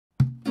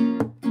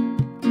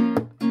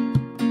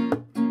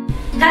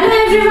Hello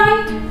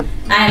everyone,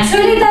 I am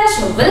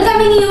Shweta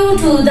welcoming you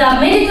to the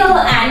Medical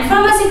and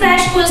Pharmacy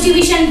Crash Course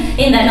Division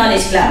in the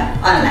Knowledge Club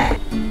online.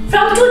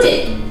 From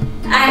today,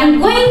 I am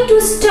going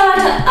to start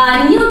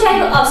a new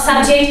type of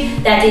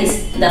subject, that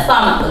is the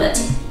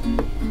pharmacology.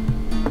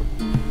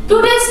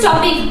 Today's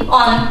topic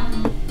on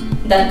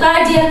the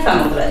cardiac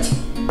pharmacology.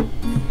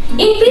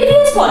 In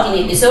previous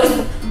 14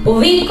 episodes,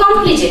 we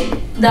completed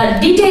the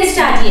detailed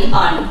study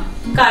on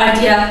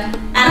cardiac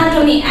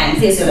anatomy and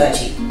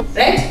physiology,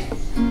 right?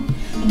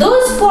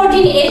 Those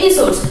 14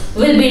 episodes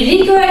will be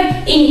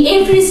required in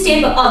every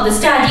step of the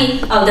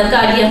study of the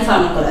cardiac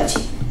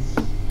pharmacology.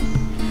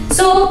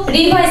 So,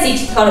 revise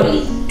it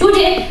thoroughly.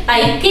 Today,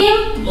 I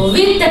came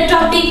with the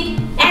topic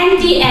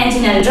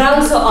anti-anginal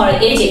drugs or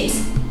agents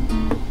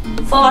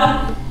for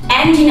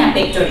angina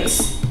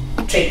pectoris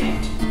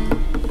treatment.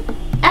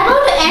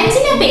 About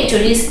angina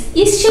pectoris,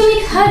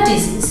 ischemic heart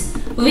disease,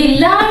 we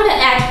learned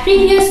at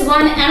previous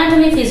one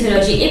anatomy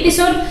physiology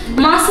episode,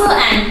 muscle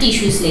and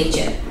tissues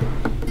lecture.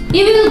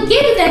 You will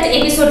get that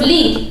episode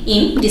link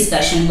in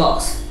discussion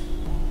box.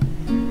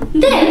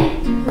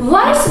 Then,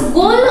 what's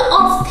goal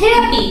of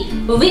therapy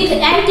with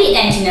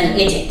anti-anginal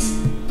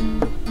agents?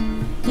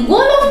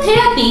 Goal of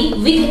therapy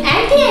with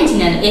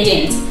anti-anginal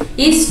agents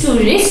is to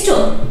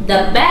restore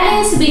the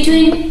balance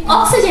between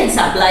oxygen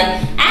supply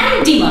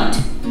and demand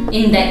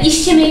in the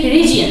ischemic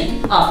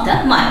region of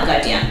the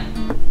myocardium.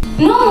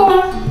 No more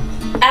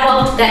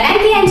about the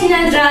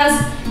anti-anginal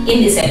drugs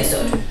in this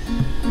episode.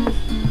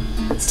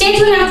 Stay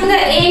tuned up to the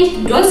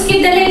end, don't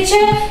skip the lecture.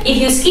 If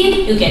you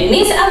skip, you can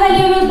miss our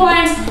valuable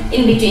points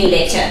in between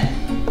lecture.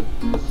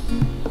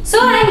 So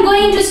I am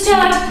going to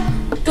start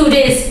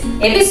today's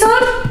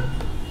episode.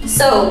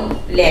 So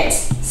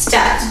let's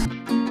start.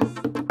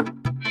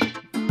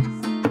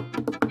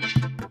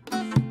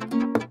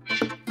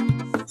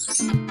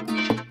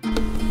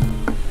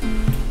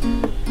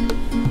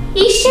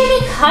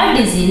 Ischemic heart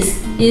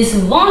disease is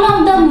one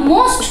of the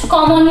most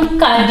common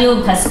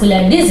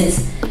cardiovascular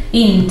diseases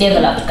in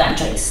developed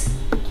countries.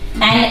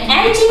 And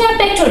angina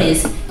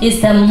pectoris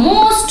is the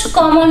most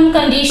common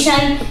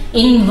condition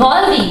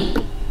involving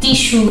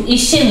tissue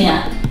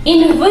ischemia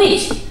in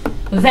which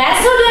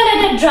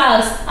vasodilator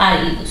drugs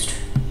are used.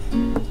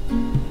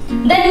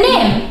 The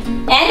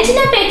name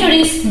angina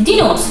pectoris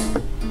denotes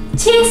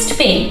chest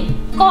pain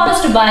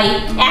caused by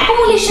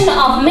accumulation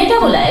of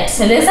metabolites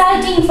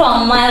resulting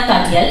from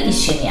myocardial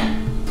ischemia.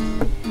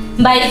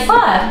 By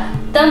far,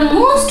 the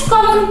most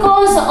common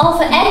cause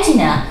of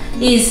angina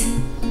is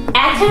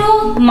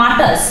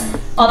atheromatous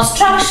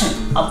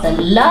obstruction of the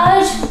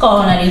large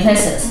coronary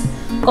vessels,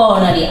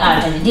 coronary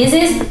artery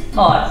disease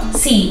or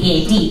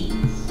CAD.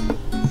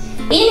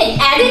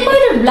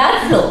 Inadequate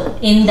blood flow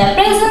in the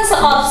presence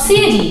of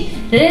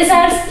CAD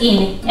results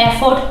in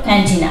effort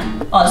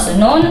angina, also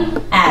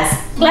known as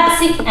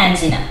classic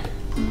angina.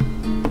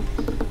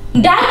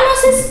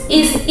 Diagnosis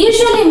is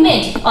usually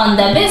made on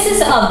the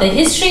basis of the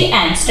history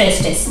and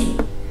stress testing.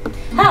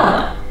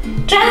 However,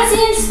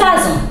 transient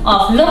spasm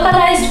of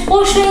localized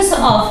portions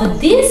of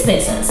these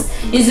vessels,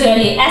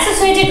 usually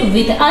associated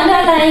with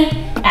underlying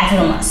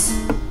atheromas,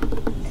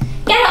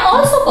 can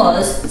also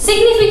cause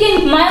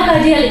significant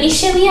myocardial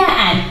ischemia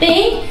and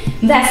pain,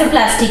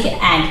 vasoplastic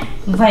and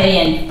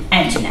variant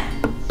angina.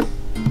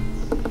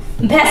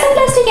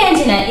 Vasoplastic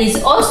angina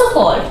is also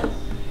called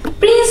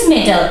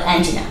prinzmetal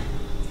angina.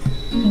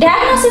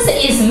 Diagnosis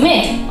is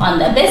made on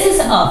the basis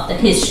of the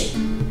history.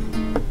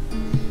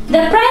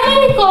 The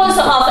primary cause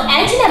of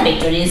angina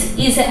pectoris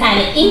is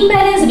an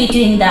imbalance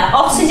between the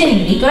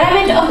oxygen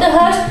requirement of the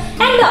heart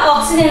and the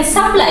oxygen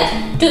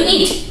supplied to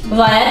it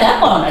via the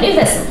coronary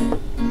vessel.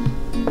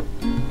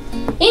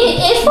 In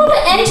effort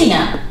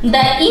angina,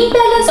 the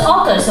imbalance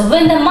occurs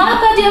when the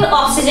myocardial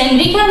oxygen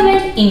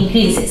requirement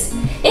increases,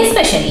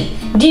 especially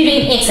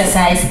during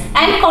exercise,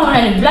 and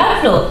coronary blood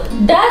flow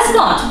does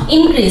not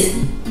increase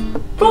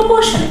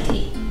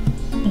proportionately.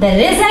 The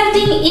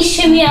resulting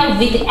ischemia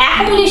with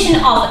accumulation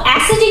of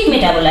acidic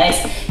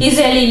metabolites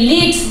usually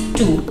leads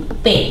to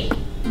pain.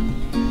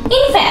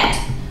 In fact,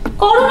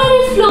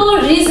 coronary flow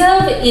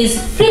reserve is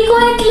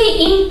frequently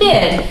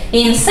impaired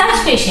in such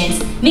patients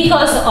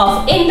because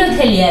of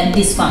endothelial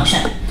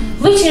dysfunction,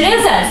 which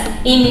results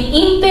in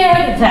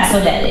impaired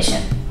vasodilation.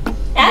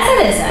 As a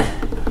result,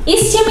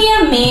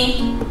 ischemia may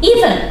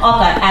even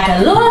occur at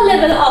a lower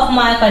level of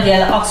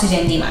myocardial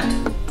oxygen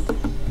demand.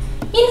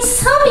 In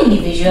some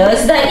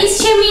individuals, the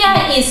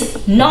ischemia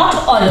is not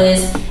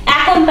always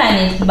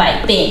accompanied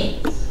by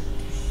pain,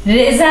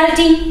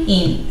 resulting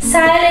in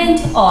silent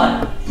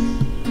or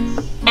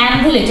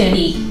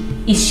ambulatory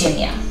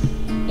ischemia.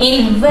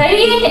 In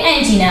variant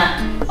angina,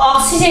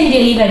 oxygen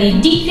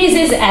delivery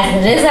decreases as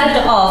a result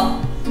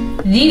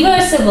of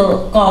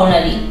reversible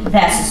coronary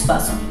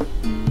vasospasm,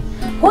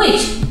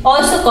 which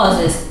also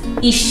causes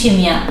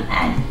ischemia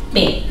and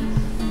pain.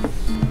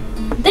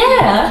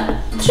 There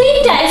are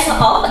three types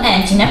of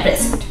angina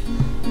present.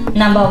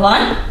 Number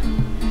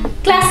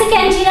 1, classic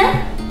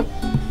angina,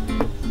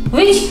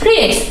 which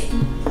creates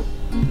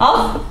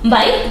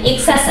by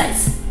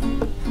exercise.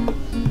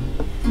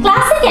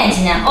 Classic angina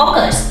angina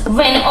occurs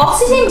when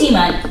oxygen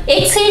demand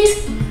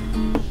exceeds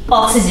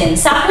oxygen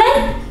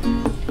supply,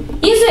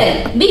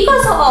 usually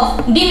because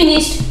of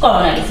diminished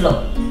coronary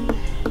flow.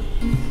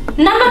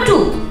 Number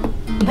 2.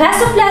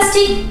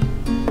 Vasoplastic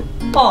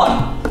or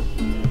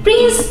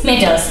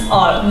prinzmetal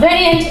or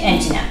variant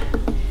angina.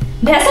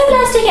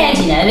 Vasoplastic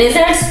angina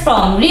results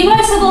from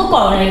reversible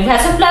coronary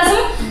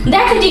vasospasm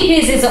that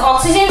decreases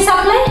oxygen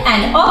supply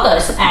and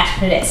occurs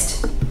at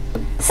rest.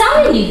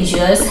 Some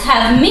individuals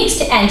have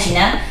mixed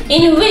angina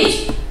in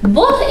which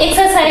both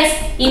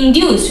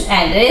exercise-induced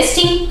and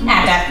resting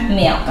attack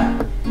may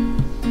occur.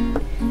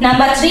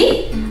 Number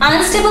 3.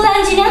 Unstable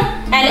angina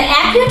and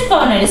acute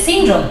coronary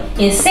syndrome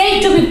is said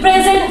to be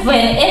present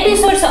when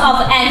episodes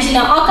of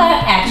angina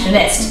occur at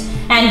rest,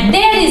 and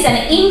there is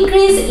an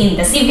increase in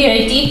the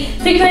severity,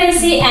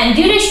 frequency and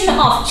duration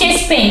of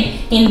chest pain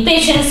in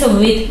patients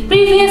with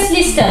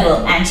previously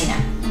stable angina.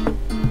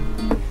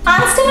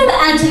 Unstable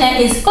angina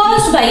is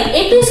caused by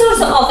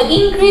episodes of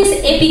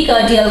increased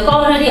epicardial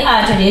coronary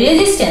artery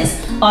resistance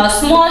or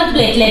small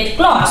platelet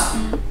clots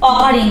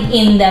occurring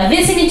in the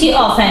vicinity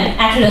of an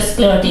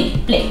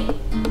atherosclerotic plaque.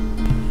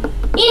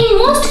 In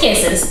most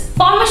cases,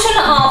 formation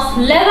of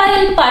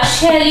labile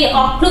partially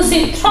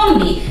occlusive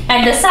thrombi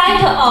at the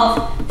site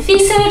of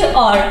fissured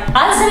or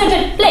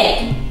ulcerated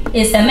plaque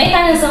is the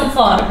mechanism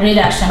for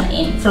reduction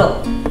in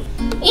flow.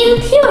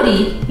 In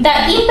theory, the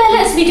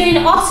imbalance between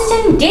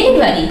oxygen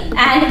delivery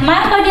and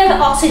myocardial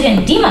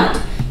oxygen demand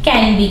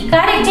can be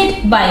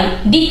corrected by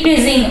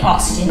decreasing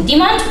oxygen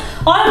demand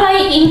or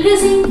by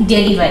increasing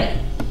delivery,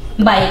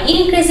 by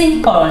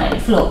increasing coronary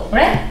flow,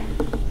 right?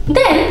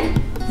 Then,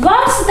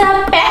 what's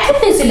the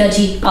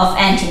pathophysiology of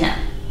angina?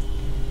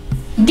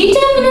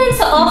 Determinants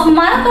of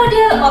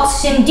myocardial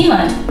oxygen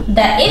demand,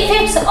 the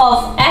effects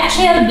of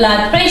atrial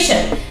blood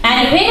pressure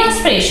and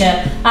venous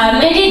pressure are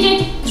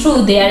mediated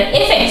through their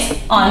effects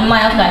on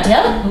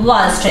myocardial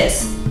wall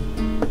stress.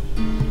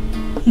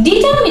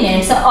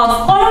 Determinants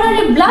of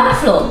coronary blood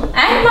flow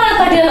and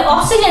myocardial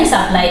oxygen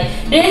supply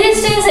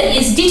resistance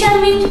is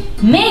determined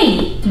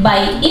mainly by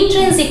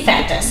intrinsic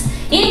factors,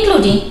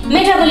 including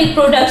metabolic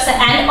products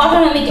and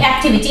autonomic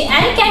activity,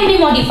 and can be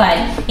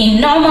modified in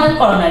normal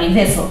coronary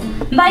vessel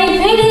by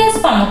various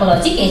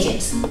pharmacologic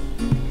agents.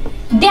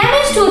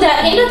 Damage to the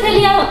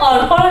endothelium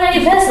or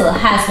coronary vessel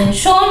has been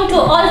shown to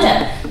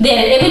alter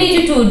their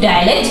ability to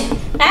dilate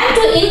and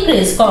to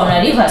increase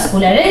coronary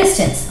vascular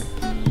resistance.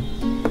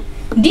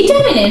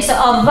 Determinants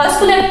of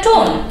vascular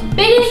tone,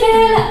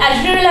 peripheral,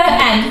 arterial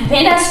and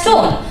venous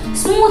tone,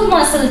 smooth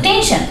muscle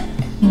tension,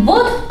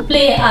 both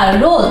play a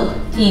role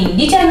in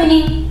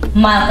determining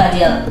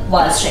myocardial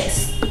wall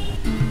stress.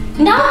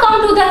 Now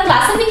come to the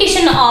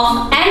classification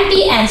of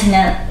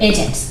antianginal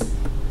agents.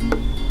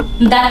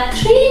 The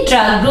 3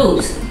 drug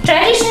groups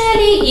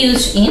traditionally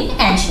used in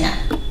angina.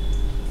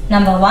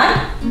 Number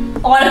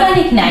 1.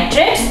 Organic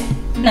nitrates.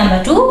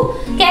 Number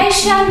 2.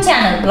 Calcium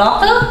channel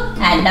blocker.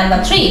 And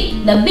number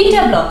 3. The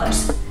beta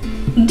blockers.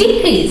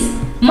 Decrease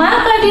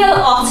myocardial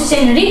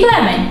oxygen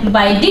requirement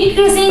by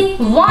decreasing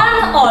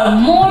one or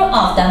more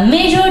of the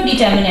major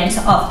determinants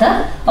of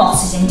the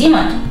oxygen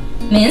demand,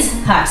 means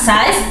heart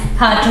size,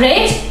 heart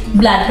rate,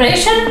 blood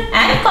pressure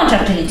and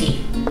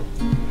contractility.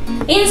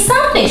 In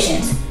some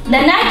patients, the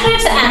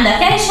nitrates and the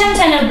calcium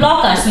channel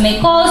blockers may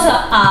cause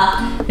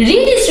a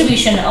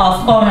redistribution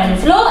of coronary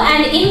flow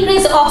and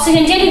increase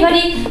oxygen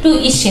delivery to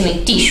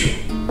ischemic tissue.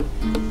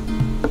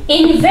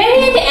 In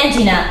variant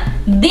angina,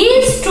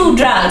 these 2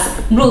 drugs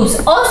groups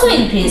also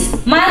increase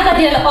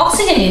myocardial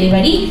oxygen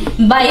delivery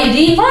by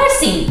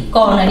reversing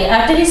coronary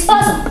artery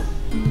spasm.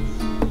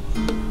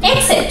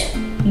 Except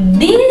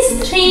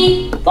these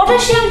 3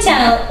 potassium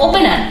channel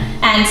opener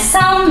and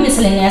some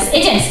miscellaneous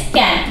agents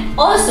can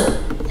also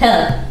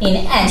help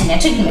in angina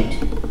treatment.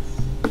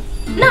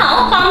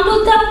 Now come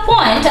to the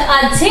point,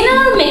 a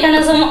general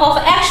mechanism of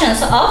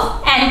actions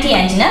of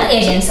antianginal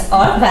agents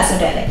or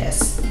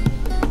vasodilators.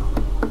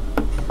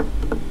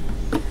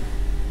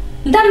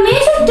 The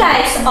major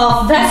types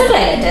of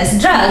vasodilators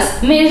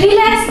drugs may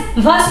relax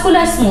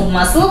vascular smooth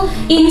muscle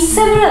in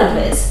several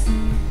ways.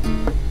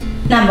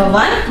 Number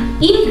 1.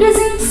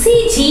 Increasing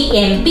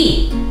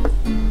CGMP.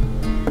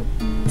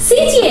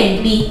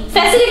 CGMP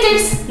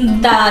facilitates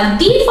the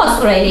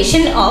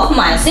dephosphorylation of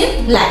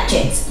myosin light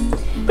chains,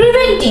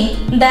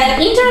 preventing the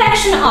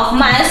interaction of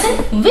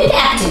myosin with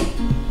actin.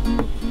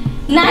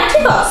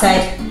 Nitric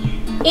oxide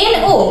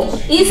NO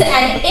is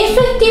an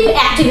effective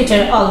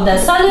activator of the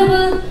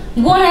soluble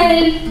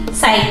guanylyl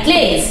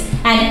cyclase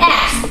and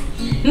acts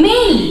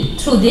mainly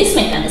through this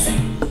mechanism.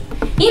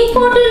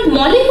 Important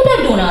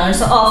molecular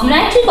donors of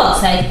nitric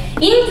oxide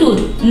include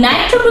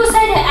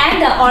nitrochloride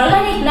and the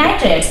organic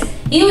nitrates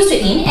used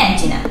in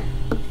angina.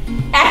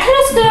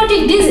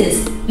 Atherosclerotic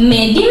disease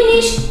may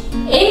diminish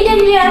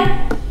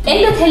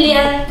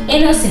endothelial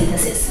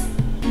anosynthesis,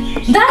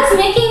 thus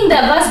making the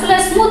vascular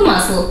smooth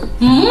muscle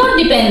more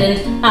dependent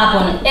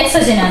upon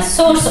exogenous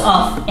source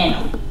of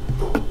NO.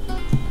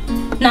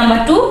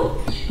 Number 2.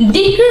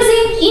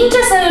 Decreasing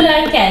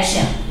intracellular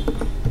calcium.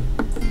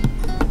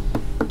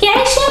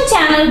 Calcium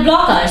channel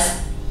blockers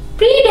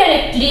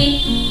predirectly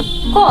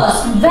cause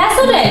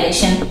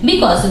vasodilation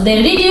because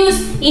they reduce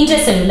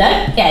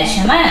intracellular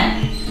calcium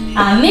ion,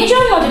 a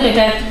major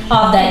modulator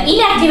of the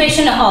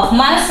inactivation of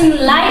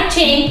myosin light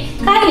chain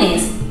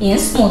kinase in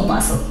smooth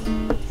muscle.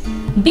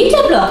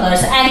 Beta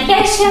blockers and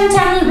calcium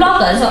channel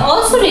blockers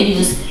also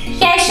reduce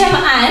calcium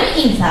ion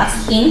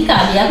influx in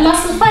cardiac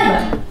muscle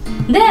fiber,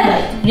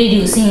 thereby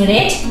reducing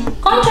rate,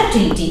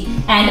 contractility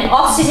and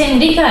oxygen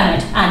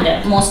requirement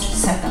under most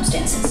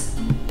circumstances.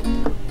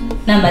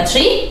 Number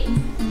 3.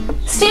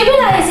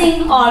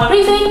 Stabilizing or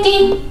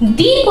preventing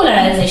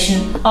depolarization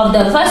of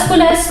the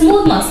vascular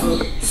smooth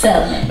muscle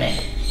cell membrane.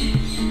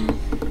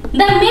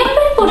 The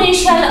membrane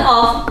potential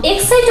of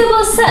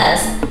excitable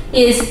cells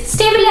is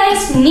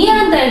stabilized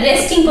near the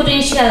resting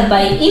potential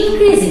by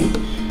increasing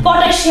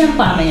potassium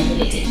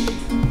permeability.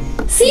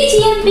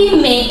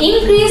 cGMP may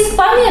increase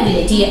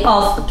permeability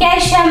of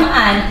calcium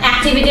ion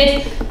activated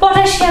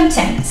potassium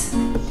channels.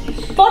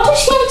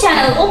 Potassium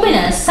channel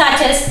openers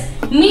such as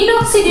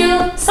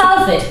minoxidil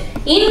sulfate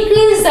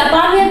increase the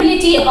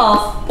permeability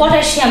of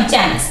potassium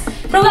channels,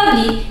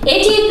 probably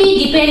ATP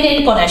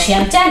dependent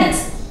potassium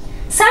channels.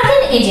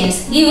 Certain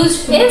agents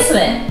used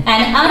elsewhere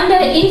and under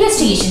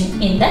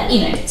investigation in the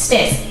United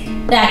States,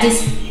 that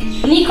is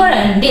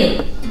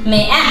nicorandil,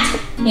 may act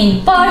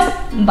in part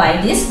by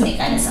this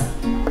mechanism.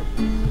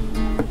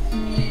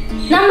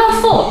 Number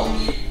 4.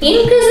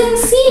 Increasing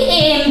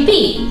cAMP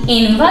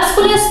in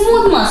vascular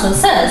smooth muscle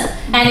cells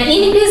and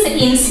increase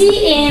in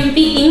cAMP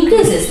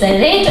increases the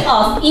rate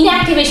of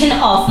inactivation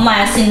of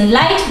myosin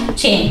light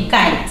chain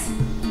kinase,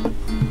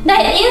 the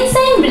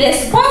enzyme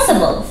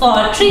responsible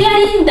for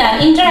triggering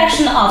the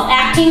interaction of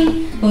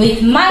actin with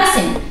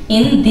myosin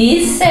in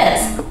these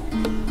cells.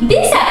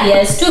 This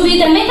appears to be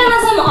the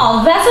mechanism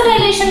of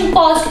vasodilation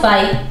caused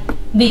by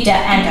beta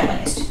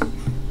agonists.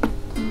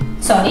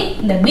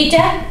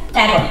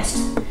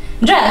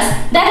 Drugs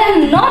that are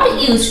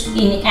not used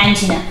in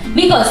angina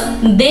because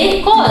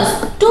they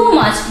cause too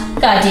much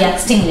cardiac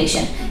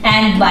stimulation,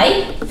 and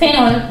by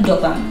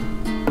phenol-dopamine,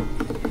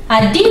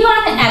 a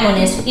D1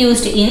 agonist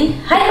used in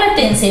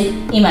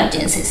hypertensive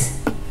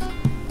emergencies.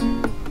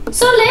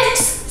 So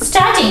let's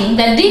starting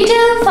the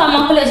detailed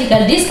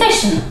pharmacological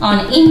discussion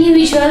on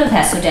individual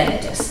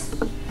vasodilators.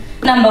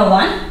 Number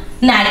 1.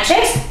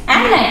 Nitrates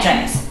and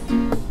nitrites.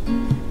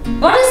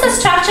 What is the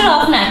structure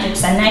of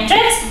nitrates and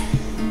nitrites?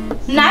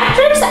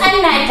 Nitrates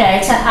and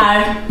nitrites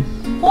are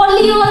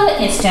polyol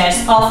esters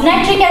of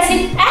nitric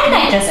acid and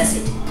nitrous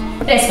acid,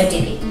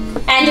 respectively,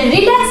 and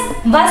relax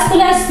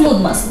vascular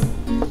smooth muscle.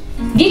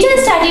 Detailed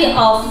study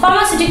of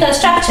pharmaceutical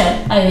structure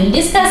I will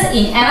discuss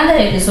in another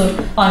episode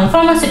on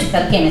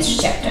pharmaceutical chemistry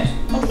chapter.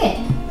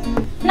 Okay.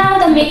 Now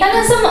the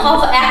mechanism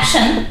of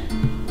action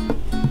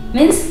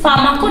means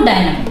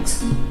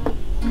pharmacodynamics.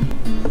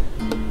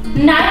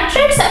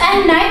 Nitrates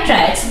and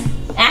nitrites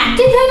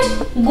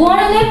activate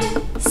guanylate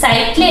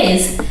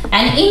cyclase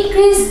and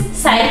increase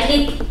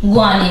cyclic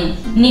guanine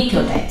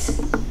nucleotides.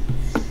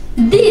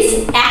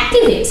 This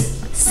activates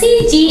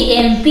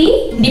cGMP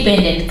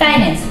dependent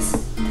kinases,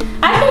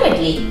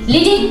 ultimately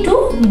leading to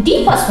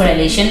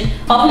dephosphorylation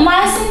of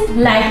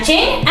myosin light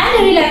chain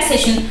and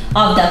relaxation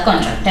of the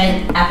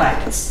contractile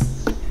apparatus.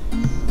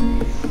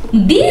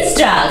 These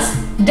drugs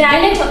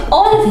dilate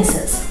all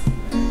vessels.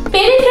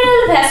 Peripheral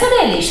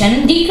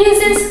vasodilation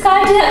decreases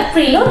cardiac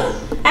preload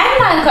and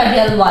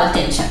myocardial wall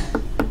tension.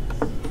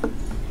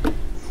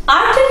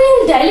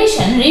 Arterial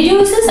dilation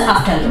reduces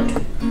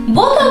afterload.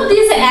 Both of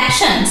these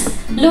actions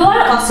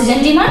lower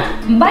oxygen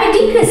demand by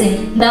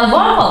decreasing the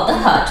work of the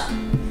heart.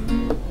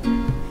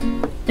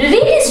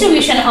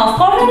 Redistribution of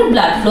coronary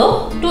blood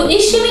flow to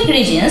ischemic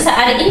regions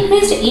are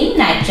increased in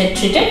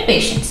nitrate-treated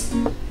patients.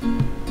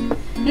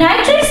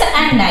 Nitrates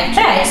and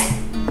nitrites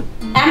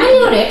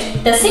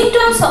ameliorate the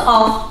symptoms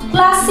of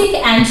classic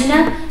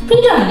angina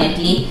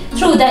predominantly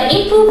through the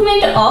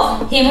improvement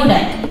of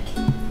hemodynamic.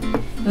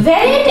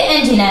 Variant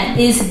angina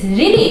is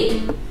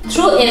relieved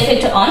through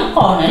effect on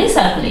coronary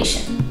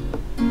circulation.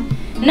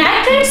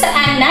 Nitrates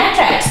and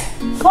nitrites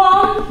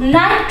form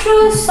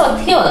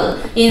nitrosothiol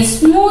in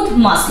smooth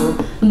muscle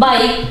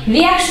by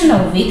reaction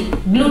with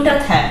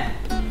glutathione.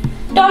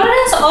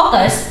 Tolerance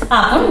occurs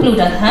upon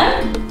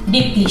glutathione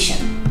depletion.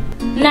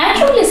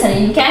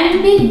 Nitroglycerin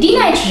can be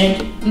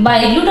denatured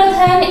by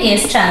glutathione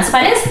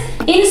transferase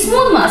in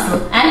smooth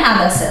muscle and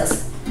other cells.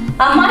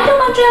 A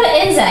mitochondrial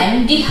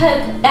enzyme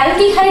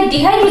aldehyde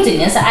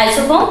dehydrogenase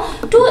isoform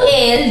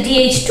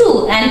 2-ALDH2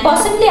 and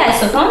possibly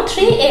isoform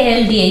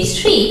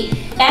 3-ALDH3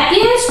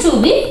 appears to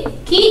be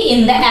key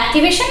in the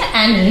activation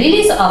and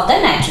release of the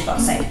nitric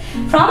oxide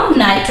from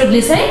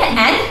nitroglycerin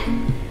and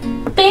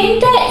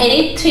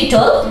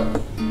pentaerythritol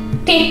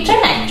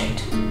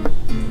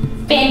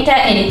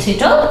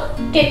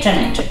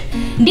tetranitrate.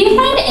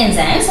 Different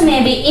enzymes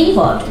may be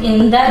involved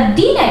in the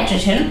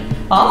denaturation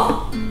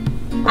of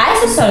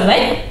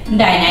isosorbide,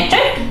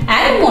 dinitrate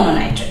and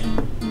mononitrate.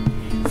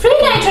 Free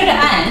nitrate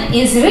ion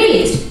is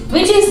released,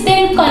 which is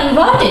then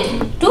converted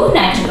to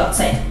nitric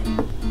oxide.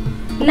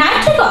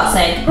 Nitric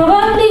oxide,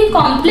 probably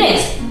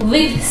complex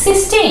with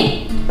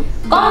cysteine,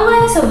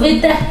 combines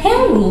with the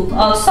heme group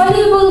of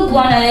soluble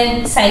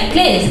guanylyl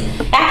cyclase,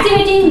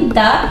 activating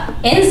the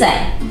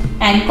enzyme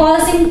and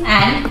causing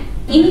an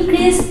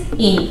increase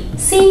in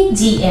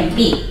cGMP.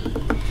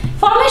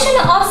 Formation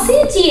of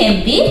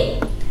cGMP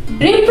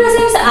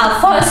represents a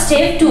first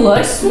step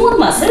towards smooth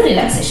muscle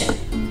relaxation.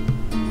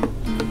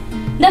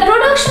 The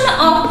production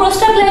of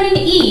prostaglandin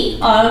E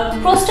or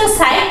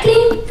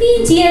prostacyclin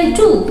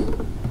PGL2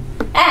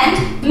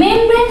 and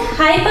membrane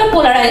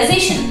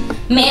hyperpolarization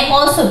may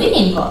also be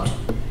involved.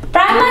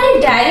 Primary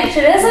direct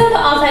result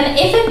of an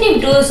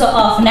effective dose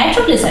of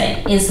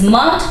nitroglycerin is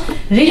marked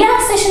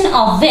relaxation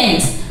of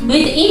veins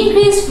with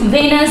increased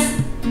venous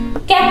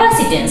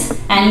capacitance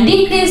and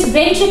decreased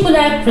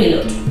ventricular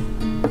preload.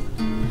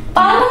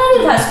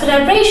 Pulmonary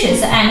vascular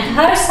pressures and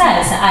heart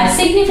size are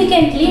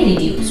significantly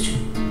reduced.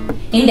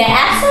 In the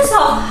absence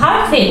of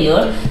heart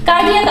failure,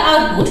 cardiac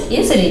output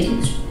is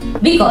reduced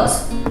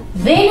because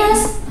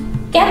venous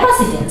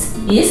capacitance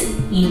is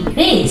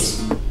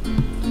increased.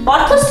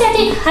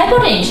 Orthostatic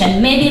hypotension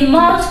may be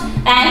marked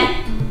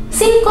and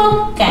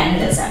syncope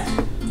can result.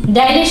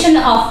 Dilation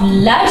of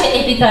large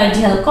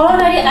epicardial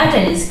coronary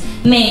arteries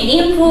may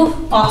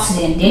improve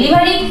oxygen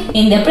delivery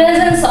in the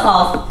presence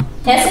of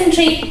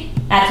eccentric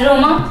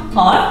atheroma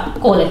or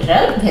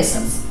collateral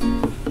vessels.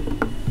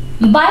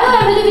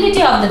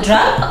 Bioavailability of the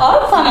drug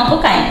or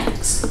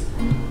pharmacokinetics.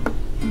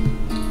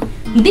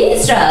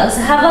 These drugs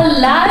have a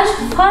large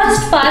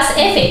first-pass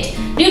effect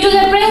due to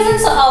the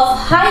presence of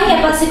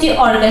high-capacity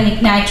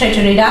organic nitrate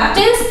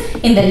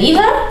reductase in the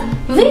liver,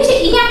 which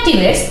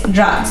inactivates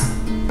drugs.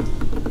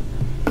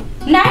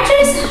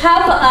 Nitrates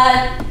have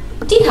a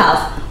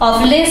T-half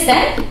of less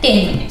than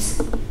 10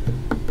 minutes.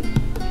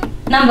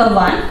 Number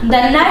 1.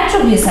 The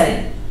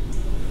nitroglycerin.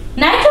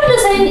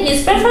 Nitroglycerin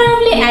is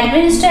preferably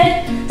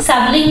administered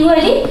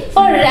sublingually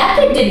for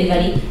rapid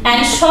delivery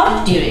and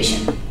short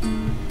duration.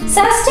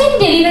 Sustained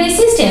delivery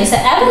systems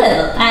are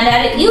available and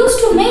are used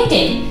to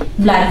maintain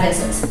blood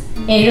vessels.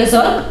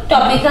 Aerosol,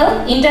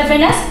 topical,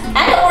 intravenous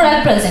and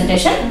oral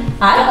presentation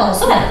are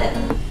also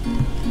available.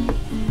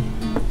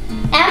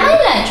 Amyl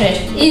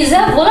nitrate is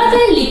a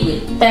volatile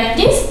liquid that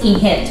is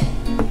inhaled.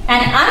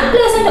 An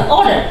unpleasant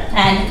odor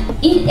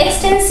and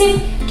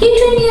inextensive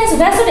cutaneous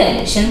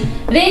vasodilation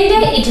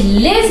render it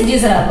less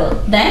desirable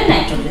than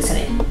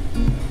nitroglycerin.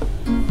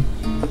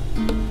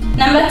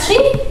 Number 3.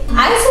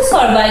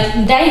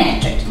 Isosorbide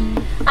dinitrate.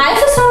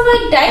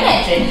 Isosorbide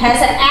dinitrate has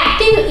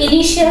active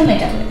initial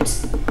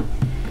metabolites.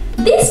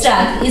 This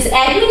drug is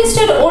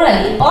administered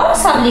orally or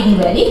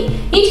sublingually.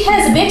 It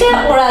has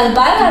better oral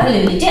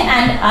bioavailability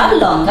and a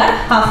longer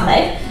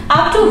half-life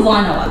up to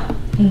 1 hour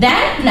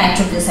than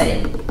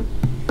nitroglycerin.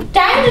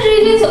 Timed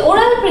release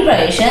oral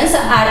preparations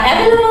are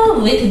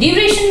available with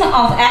duration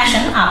of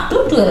action up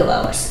to 12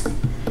 hours.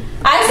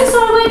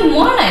 Isosorbide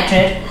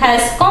mononitrate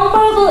has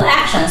comparable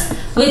actions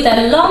with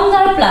a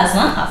longer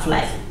plasma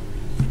half-life.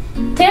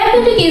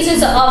 Therapeutic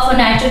uses of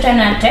nitrogen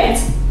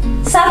nitrates.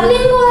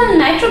 Sublingual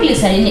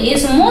nitroglycerin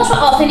is most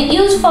often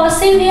used for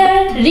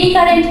severe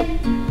recurrent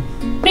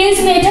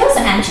prinzmetal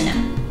angina.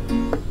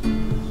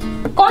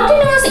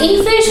 Continuous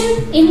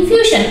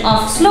infusion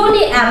of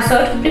slowly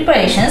absorbed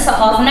preparations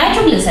of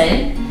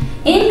nitroglycerin,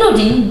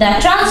 including the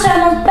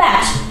transdermal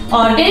patch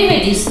or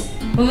derivatives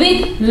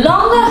with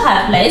longer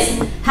half-lives,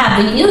 have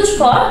been used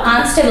for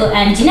unstable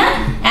angina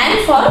and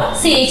for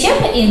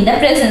CHF in the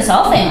presence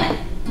of MI.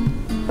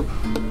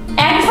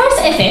 Adverse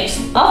effects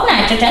of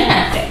nitrogen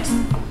nitrates.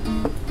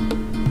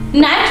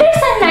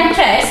 Nitrates and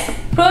nitrites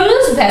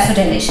produce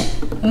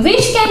vasodilation,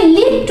 which can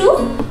lead to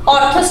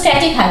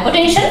orthostatic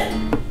hypotension,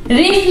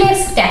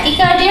 reflex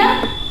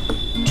tachycardia,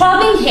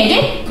 throbbing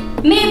headache,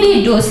 may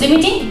be dose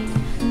limiting,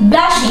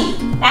 blushing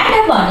and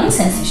a burning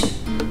sensation.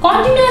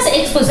 Continuous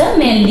exposure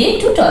may lead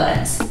to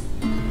tolerance.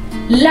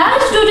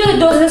 Large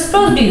doses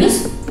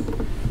produce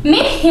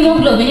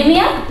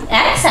methemoglobinemia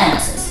and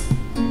cyanosis.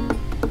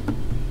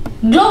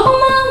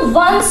 Glaucoma,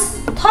 once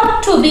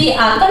thought to be a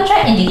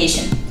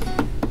contraindication,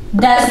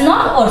 does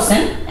not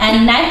worsen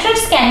and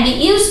nitrates can be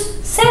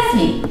used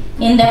safely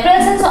in the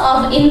presence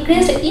of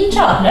increased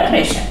intraocular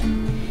pressure.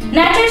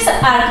 Nitrates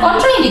are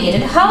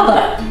contraindicated,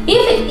 however,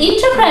 if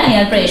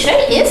intracranial pressure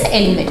is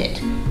elevated.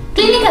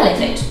 Clinical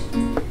effect.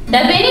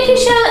 The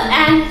beneficial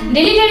and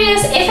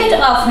deleterious effect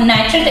of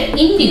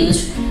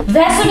nitrate-induced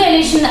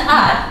vasodilation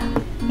are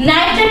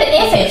nitrate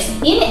effects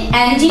in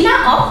angina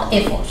of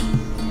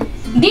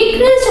F4,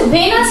 decreased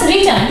venous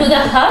return to the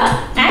heart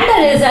and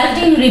the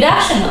resulting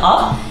reduction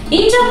of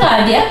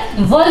intracardiac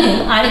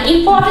volume are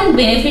important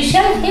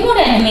beneficial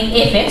hemodynamic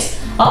effects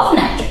of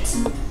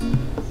nitrates.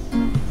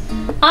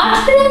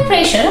 Arterial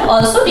pressure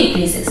also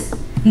decreases.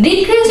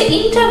 Decreased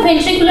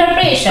interventricular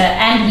pressure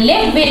and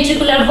left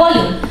ventricular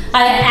volume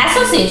are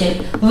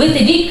associated with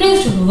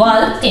decreased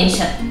valve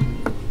tension,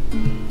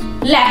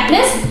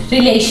 Laplace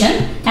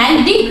relation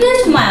and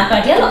decreased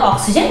myocardial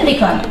oxygen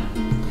requirement.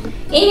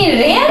 In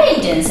rare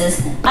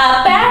instances,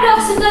 a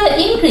paradoxical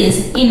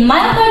increase in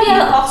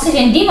myocardial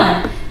oxygen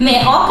demand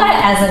may occur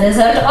as a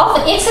result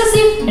of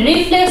excessive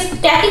reflex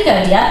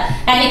tachycardia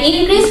and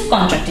increased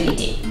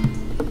contractility.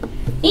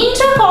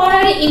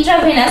 Intracoronary,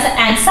 intravenous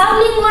and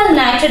sublingual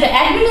nitrate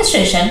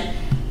administration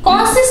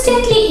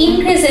consistently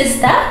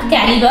increases the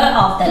caliber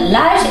of the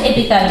large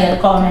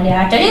epicardial coronary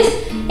arteries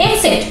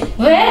except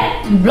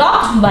where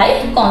blocked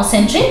by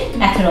concentric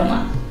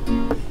atheroma.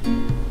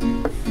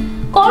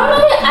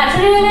 Coronary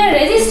arterial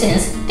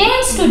resistance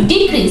tends to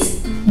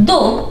decrease,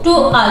 though to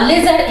a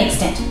lesser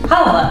extent.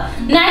 However,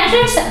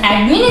 nitrates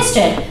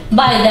administered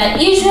by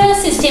the usual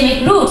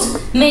systemic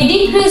routes may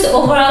decrease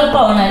overall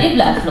coronary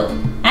blood flow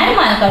and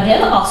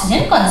myocardial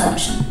oxygen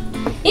consumption.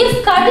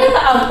 If cardiac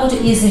output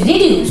is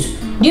reduced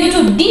due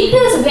to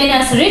decreased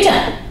venous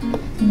return,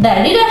 the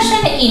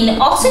reduction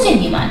in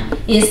oxygen demand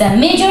is the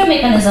major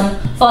mechanism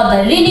for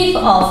the relief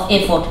of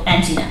effort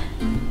angina.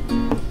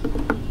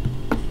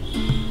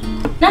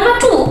 Number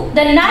 2.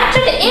 The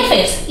nitrate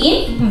effects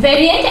in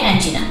variant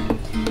angina.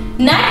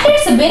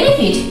 Nitrates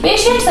benefit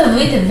patients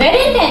with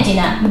variant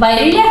angina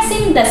by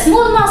relaxing the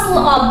smooth muscle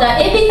of the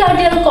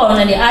epicardial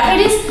coronary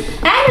arteries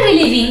and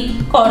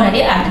relieving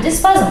coronary artery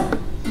spasm.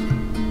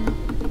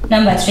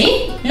 Number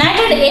 3.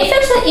 Nitrate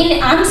effects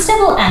in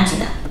unstable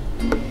angina.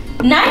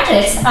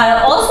 Nitrates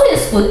are also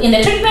useful in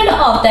the treatment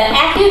of the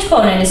acute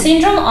coronary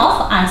syndrome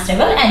of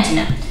unstable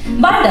angina,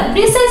 but the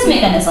precise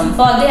mechanism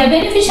for their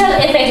beneficial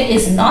effect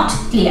is not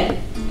clear.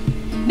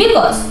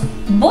 Because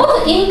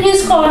both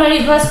increased coronary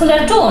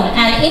vascular tone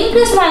and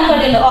increased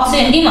myocardial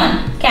oxygen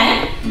demand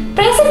can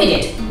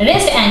precipitate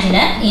rest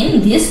angina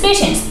in these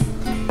patients.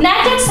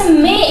 Nitrates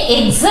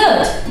may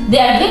exert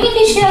their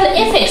beneficial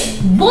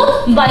effects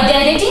both by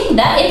dilating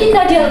the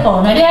epicardial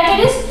coronary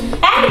arteries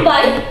and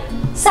by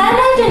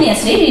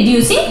simultaneously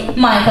reducing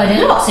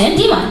myocardial oxygen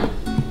demand.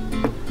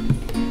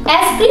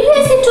 As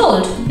previously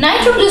told,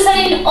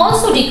 nitroglycerin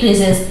also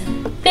decreases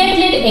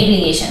platelet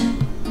aggregation,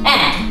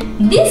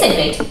 and this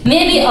effect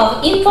may be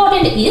of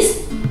importance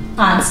in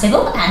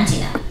unstable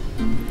angina.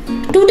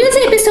 Today's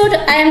episode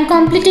I am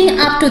completing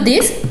up to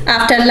this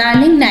after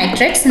learning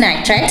nitrates,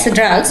 nitrites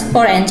drugs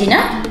for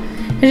angina.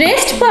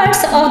 Rest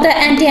parts of the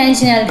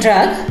antianginal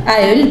drug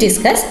I will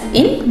discuss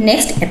in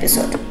next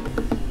episode.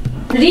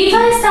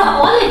 Revise the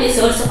all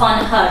episodes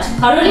on heart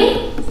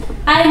thoroughly.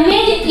 I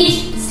made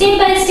it step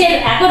by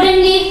step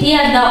accordingly.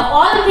 Here the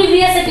all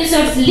previous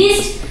episodes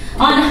list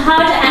on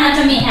heart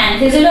anatomy and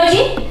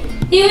physiology.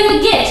 You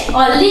will get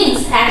all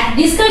links at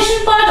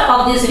discussion part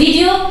of this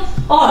video,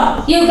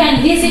 or you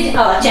can visit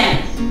our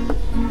channel.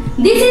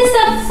 This is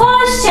the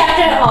first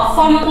chapter of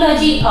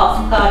Pharmacology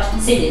of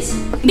Heart series.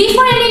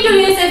 Before ending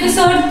today's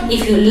episode,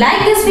 if you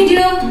like this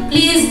video,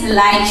 please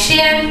like,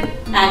 share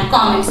and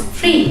comment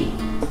freely.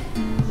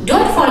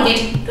 Don't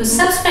forget to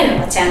subscribe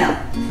our channel.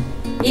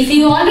 If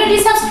you already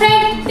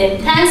subscribed,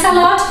 then thanks a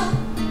lot.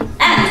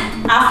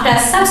 And after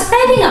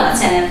subscribing our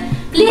channel,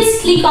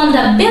 please click on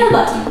the bell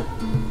button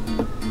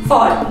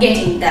for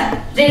getting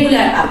the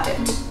regular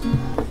update.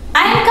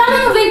 I am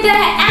coming with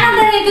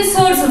another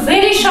episodes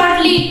very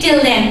shortly.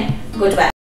 Till then, goodbye.